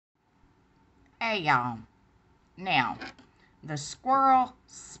Hey, y'all. Now, the squirrel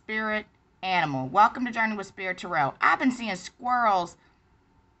spirit animal. Welcome to Journey with Spirit Terrell. I've been seeing squirrels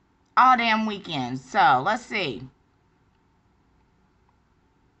all damn weekend. So, let's see.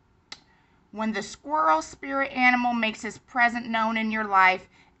 When the squirrel spirit animal makes its presence known in your life,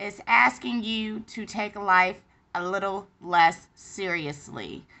 it's asking you to take life a little less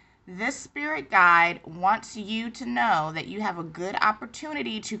seriously. This spirit guide wants you to know that you have a good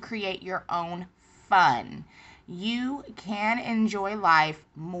opportunity to create your own fun. You can enjoy life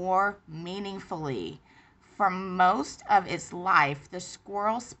more meaningfully. For most of its life, the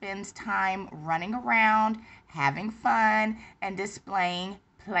squirrel spends time running around, having fun, and displaying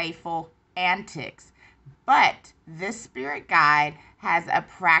playful antics. But this spirit guide has a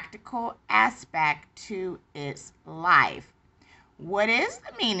practical aspect to its life. What is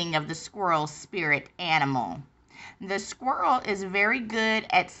the meaning of the squirrel spirit animal? The squirrel is very good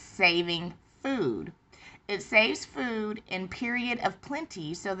at saving food. It saves food in period of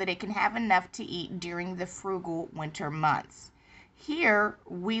plenty so that it can have enough to eat during the frugal winter months. Here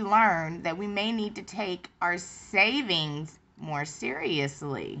we learn that we may need to take our savings more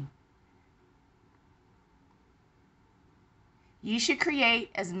seriously. You should create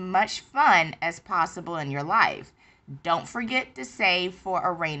as much fun as possible in your life. Don't forget to save for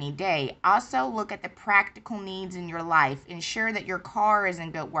a rainy day. Also, look at the practical needs in your life. Ensure that your car is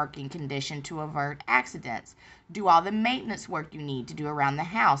in good working condition to avert accidents. Do all the maintenance work you need to do around the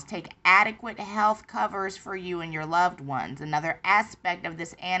house. Take adequate health covers for you and your loved ones. Another aspect of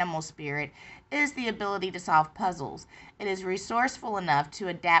this animal spirit is the ability to solve puzzles. It is resourceful enough to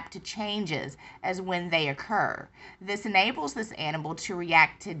adapt to changes as when they occur. This enables this animal to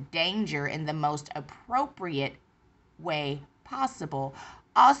react to danger in the most appropriate way possible.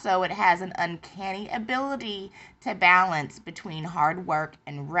 Also, it has an uncanny ability to balance between hard work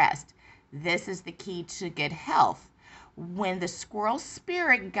and rest. This is the key to good health. When the squirrel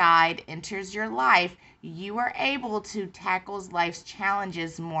spirit guide enters your life, you are able to tackle life's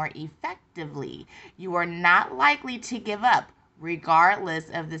challenges more effectively. You are not likely to give up, regardless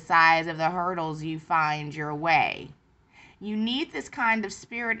of the size of the hurdles you find your way. You need this kind of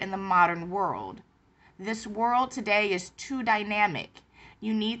spirit in the modern world. This world today is too dynamic.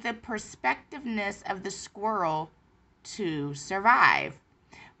 You need the perspectiveness of the squirrel to survive.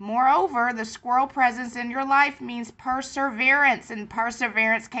 Moreover, the squirrel presence in your life means perseverance, and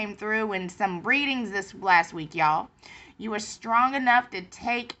perseverance came through in some readings this last week, y'all. You are strong enough to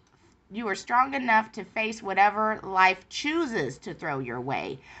face whatever life chooses to throw your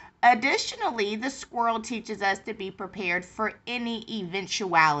way. Additionally, the squirrel teaches us to be prepared for any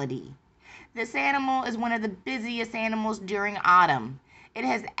eventuality. This animal is one of the busiest animals during autumn. It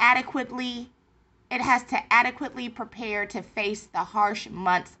has to adequately prepare to face the harsh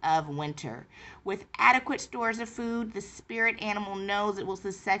months of winter. With adequate stores of food, the spirit animal knows it will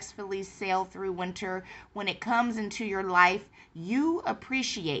successfully sail through winter. When it comes into your life, you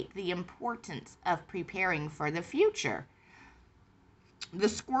appreciate the importance of preparing for the future. The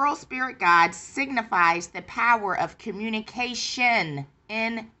squirrel spirit guide signifies the power of communication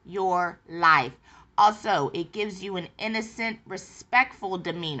in your life. Also, it gives you an innocent, respectful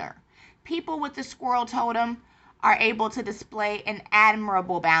demeanor. People with the squirrel totem are able to display an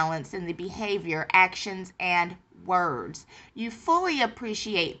admirable balance in the behavior, actions, and words. You fully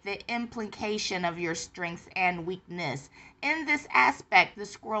appreciate the implication of your strengths and weakness. In this aspect, the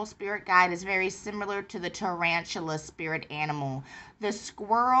squirrel spirit guide is very similar to the tarantula spirit animal. The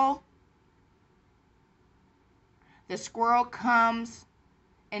squirrel comes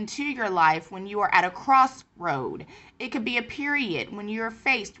into your life when you are at a crossroad. It could be a period when you are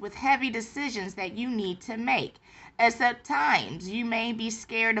faced with heavy decisions that you need to make. At times, you may be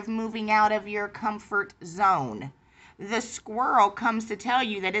scared of moving out of your comfort zone. The squirrel comes to tell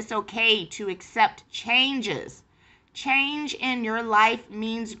you that it's okay to accept changes. Change in your life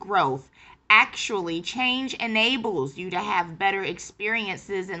means growth. Actually, change enables you to have better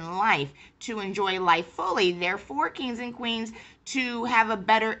experiences in life, to enjoy life fully. Therefore, kings and queens, to have a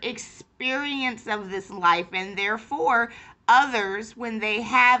better experience of this life, and therefore others, when they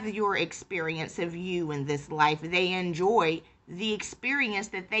have your experience of you in this life, they enjoy the experience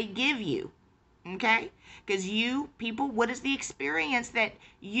that they give you. Okay? Because what is the experience that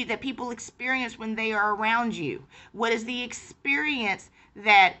people experience when they are around you? What is the experience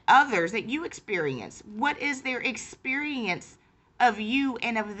that you experience? What is their experience of you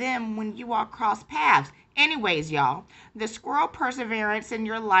and of them when you all cross paths. Anyways, y'all, the squirrel perseverance in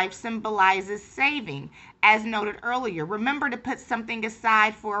your life symbolizes saving. As noted earlier, remember to put something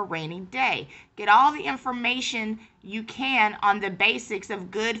aside for a rainy day. Get all the information you can on the basics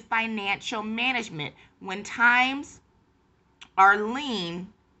of good financial management. When times are lean,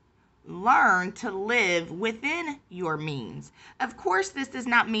 learn to live within your means. Of course, this does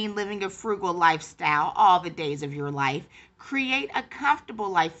not mean living a frugal lifestyle all the days of your life. Create a comfortable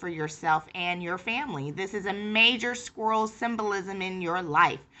life for yourself and your family. This is a major squirrel symbolism in your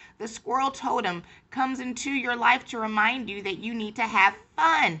life. The squirrel totem comes into your life to remind you that you need to have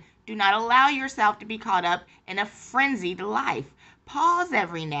fun. Do not allow yourself to be caught up in a frenzied life. Pause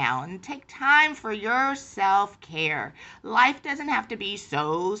every now and take time for your self-care. Life doesn't have to be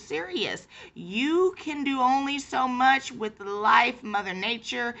so serious. You can do only so much with the life Mother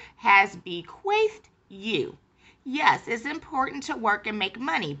Nature has bequeathed you. Yes, it's important to work and make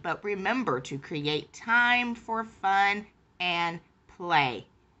money, but remember to create time for fun and play.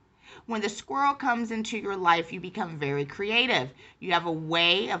 When the squirrel comes into your life, you become very creative. You have a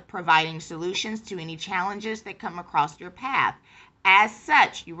way of providing solutions to any challenges that come across your path. As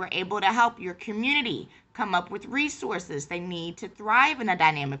such, you were able to help your community come up with resources they need to thrive in a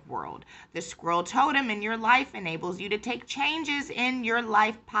dynamic world. The squirrel totem in your life enables you to take changes in your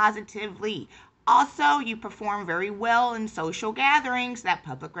life positively. Also, you perform very well in social gatherings, that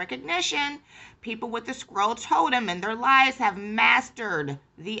public recognition. People with the squirrel totem in their lives have mastered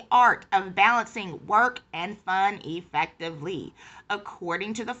the art of balancing work and fun effectively.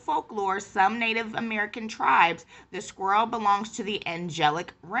 According to the folklore, some Native American tribes, the squirrel belongs to the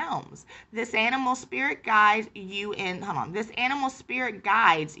angelic realms. This animal spirit guides you in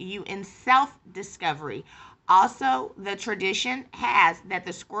self-discovery. Also, the tradition has that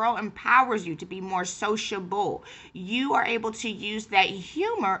the squirrel empowers you to be more sociable. You are able to use that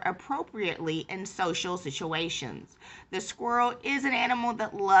humor appropriately in social situations. The squirrel is an animal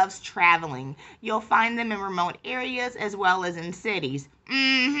that loves traveling. You'll find them in remote areas as well as in cities.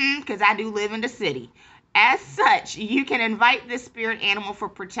 Because I do live in the city. As such, you can invite this spirit animal for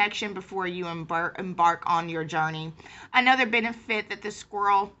protection before you embark on your journey. Another benefit that the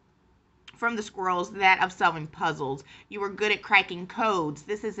squirrels that of solving puzzles. You are good at cracking codes.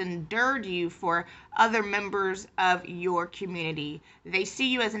 This has endeared you for other members of your community. They see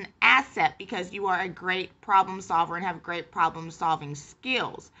you as an asset because you are a great problem solver and have great problem solving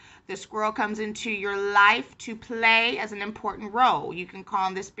skills. The squirrel comes into your life to play as an important role. You can call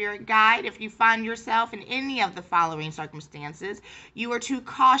on the spirit guide if you find yourself in any of the following circumstances. You are too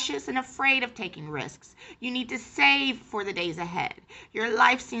cautious and afraid of taking risks. You need to save for the days ahead. Your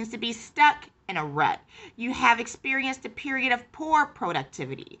life seems to be stuck in a rut. You have experienced a period of poor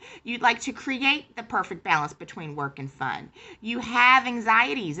productivity. You'd like to create the perfect balance between work and fun. You have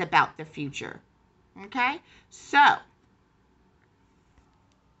anxieties about the future. Okay? So,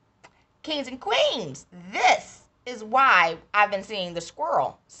 kings and queens, this is why I've been seeing the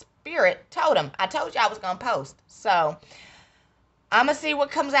squirrel spirit totem. I told you I was going to post. So, I'm going to see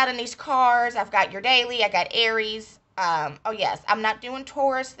what comes out in these cards. I've got your daily. I got Aries. Oh, yes. I'm not doing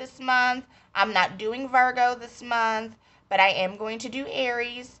Taurus this month. I'm not doing Virgo this month. But I am going to do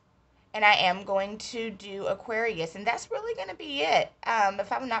Aries. And I am going to do Aquarius. And that's really going to be it.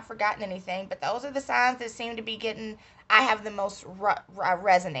 If I've not forgotten anything. But those are the signs that seem to be getting, I have the most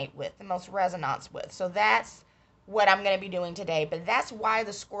resonate with, the most resonance with. So that's what I'm going to be doing today. But that's why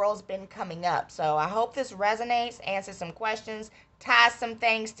the squirrel's been coming up. So I hope this resonates, answers some questions, ties some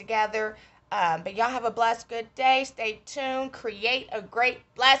things together. But y'all have a blessed, good day. Stay tuned. Create a great,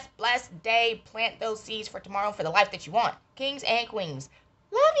 blessed day. Plant those seeds for tomorrow for the life that you want. Kings and queens.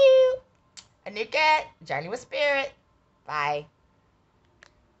 Love you. Anika, Journey with Spirit. Bye.